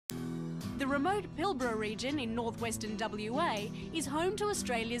The remote Pilbara region in northwestern WA is home to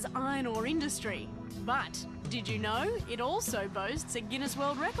Australia's iron ore industry. But did you know it also boasts a Guinness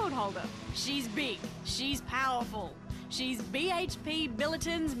World Record holder? She's big, she's powerful. She's BHP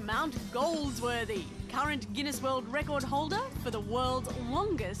Billiton's Mount Goldsworthy, current Guinness World Record holder for the world's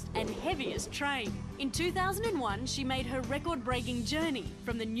longest and heaviest train. In 2001, she made her record-breaking journey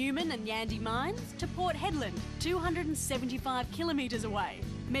from the Newman and Yandy mines to Port Headland, 275 kilometres away,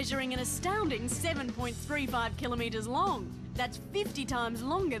 measuring an astounding 7.35 kilometres long. That's 50 times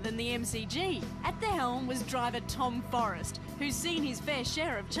longer than the MCG. At the helm was driver Tom Forrest, who's seen his fair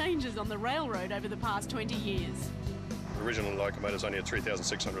share of changes on the railroad over the past 20 years. The original locomotives only had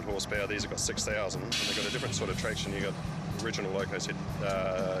 3,600 horsepower. These have got 6,000, and they've got a different sort of traction. You've got original locos had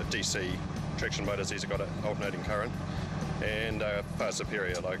DC traction motors. These have got an alternating current, and far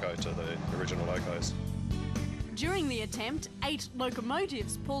superior loco to the original locos. During the attempt, 8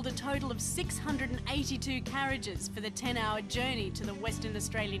 locomotives pulled a total of 682 carriages for the 10-hour journey to the Western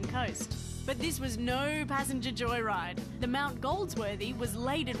Australian coast. But this was no passenger joyride. The Mount Goldsworthy was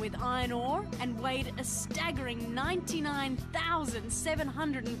laden with iron ore and weighed a staggering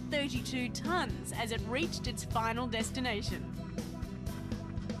 99,732 tonnes as it reached its final destination.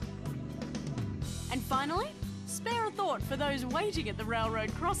 And finally, spare a thought for those waiting at the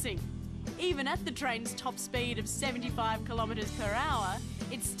railroad crossing. Even at the train's top speed of 75 kilometres per hour,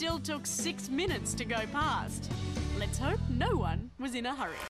 it still took 6 minutes to go past. Let's hope no one was in a hurry.